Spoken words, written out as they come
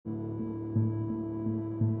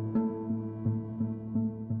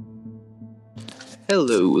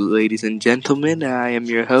Hello, ladies and gentlemen. I am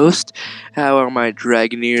your host. How are my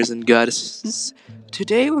dragoneers and goddesses?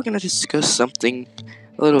 Today we're going to discuss something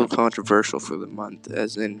a little controversial for the month,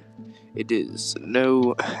 as in it is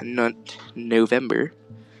not November,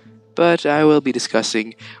 but I will be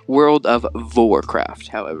discussing World of Warcraft,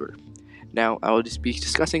 however. Now, I will just be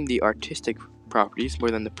discussing the artistic properties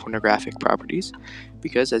more than the pornographic properties,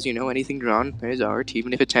 because as you know, anything drawn is art,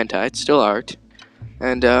 even if it's hentai, it's still art.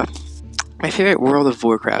 And, my favorite World of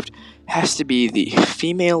Warcraft has to be the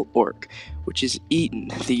female orc, which is Eaton,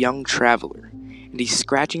 the young traveler, and he's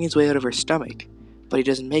scratching his way out of her stomach, but he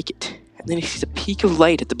doesn't make it. And then he sees a peak of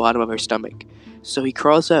light at the bottom of her stomach, so he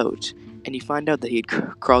crawls out, and you find out that he had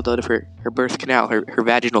crawled out of her birth canal, her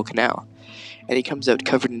vaginal canal, and he comes out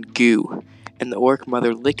covered in goo, and the orc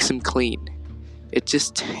mother licks him clean. It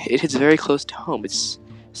hits very close to home. It's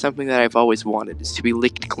something that I've always wanted, is to be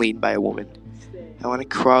licked clean by a woman. I want to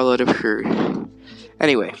crawl out of her.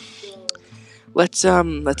 Anyway, let's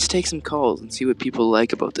take some calls and see what people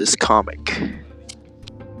like about this comic.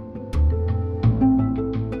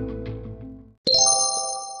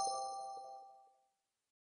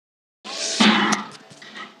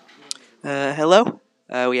 Hello?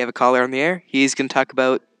 We have a caller on the air. He's going to talk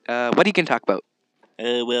about, what are you going to talk about?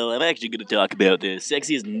 Well, I'm actually going to talk about the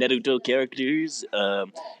sexiest Naruto characters,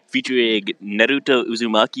 featuring Naruto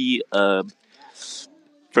Uzumaki,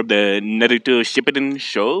 from the Naruto Shippuden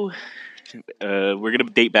show. We're going to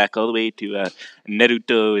date back all the way to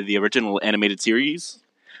Naruto, the original animated series,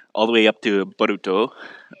 all the way up to Boruto,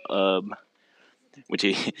 which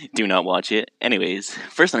I do not watch it. Anyways,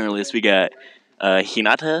 first on our list we got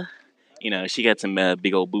Hinata. You know, she got some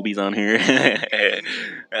big old boobies on her.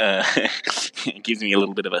 It gives me a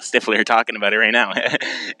little bit of a stifler talking about it right now.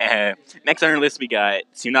 Next on our list, we got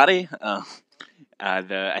Tsunade,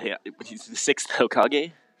 he's the sixth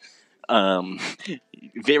Hokage.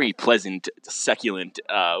 Very pleasant, succulent.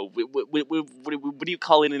 What do you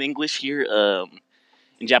call it in English here?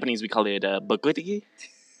 In Japanese, we call it bakuti.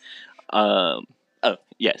 Oh,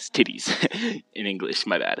 yes, titties in English.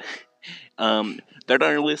 My bad. Third on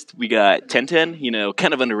our list, we got Tenten. You know,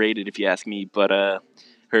 kind of underrated if you ask me, but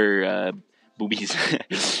her boobies.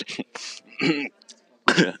 can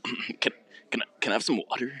I have some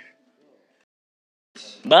water?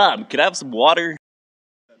 Mom, can I have some water?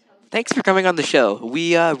 Thanks for coming on the show.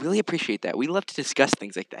 We really appreciate that. We love to discuss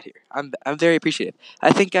things like that here. I'm very appreciative.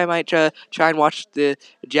 I think I might try and watch the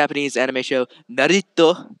Japanese anime show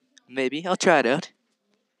Naruto. Maybe I'll try it out.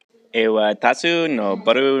 Ewa Tatsu no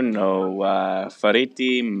Baru no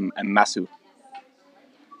Fariti Masu.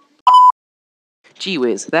 Gee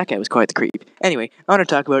whiz, that guy was quite the creep. Anyway, I want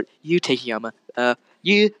to talk about Yu Takeyama.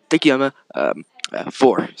 Yu Takeyama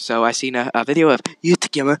 4. So I seen a video of Yu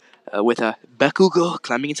Takeyama with a Bakugo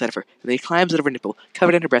climbing inside of her. And then he climbs out of her nipple,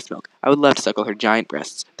 covered in her breast milk. I would love to suckle her giant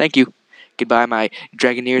breasts. Thank you. Goodbye, my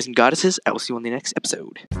dragoneers and goddesses. I will see you on the next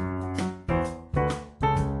episode.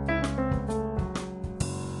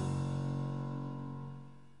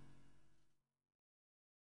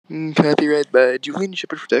 Copyright by Julian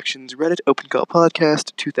Shepard Productions, Reddit Open Call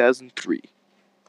Podcast, 2003.